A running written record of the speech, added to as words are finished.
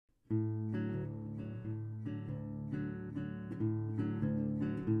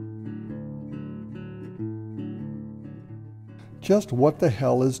Just what the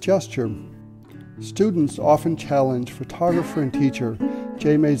hell is gesture? Students often challenge photographer and teacher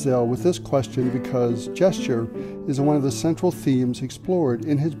Jay Maisel with this question because gesture is one of the central themes explored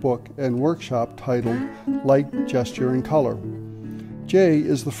in his book and workshop titled Light, Gesture, and Color. Jay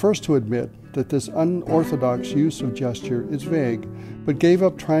is the first to admit that this unorthodox use of gesture is vague, but gave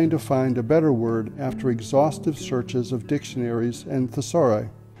up trying to find a better word after exhaustive searches of dictionaries and thesauri.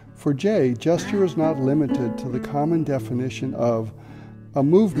 For Jay, gesture is not limited to the common definition of a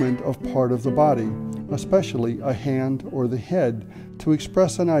movement of part of the body, especially a hand or the head, to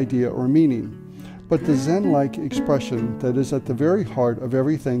express an idea or meaning, but the Zen-like expression that is at the very heart of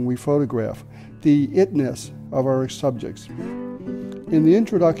everything we photograph, the itness of our subjects. In the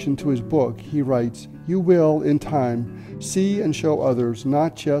introduction to his book, he writes, "You will, in time, see and show others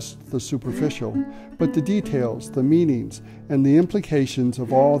not just the superficial, but the details, the meanings, and the implications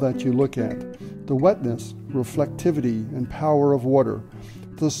of all that you look at. The wetness, reflectivity, and power of water,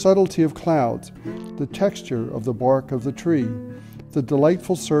 the subtlety of clouds, the texture of the bark of the tree, the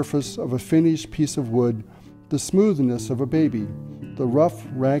delightful surface of a finished piece of wood, the smoothness of a baby, the rough,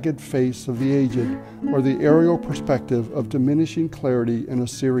 ragged face of the aged, or the aerial perspective of diminishing clarity in a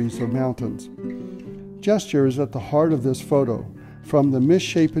series of mountains." Gesture is at the heart of this photo, from the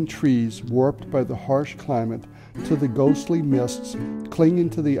misshapen trees warped by the harsh climate to the ghostly mists clinging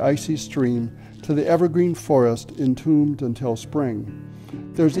to the icy stream to the evergreen forest entombed until spring.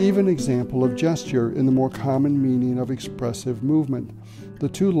 There's even an example of gesture in the more common meaning of expressive movement. The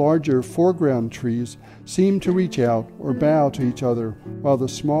two larger foreground trees seem to reach out or bow to each other while the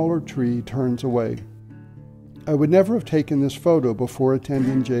smaller tree turns away. I would never have taken this photo before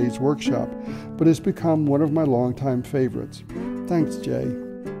attending Jay's workshop, but it's become one of my longtime favorites. Thanks, Jay.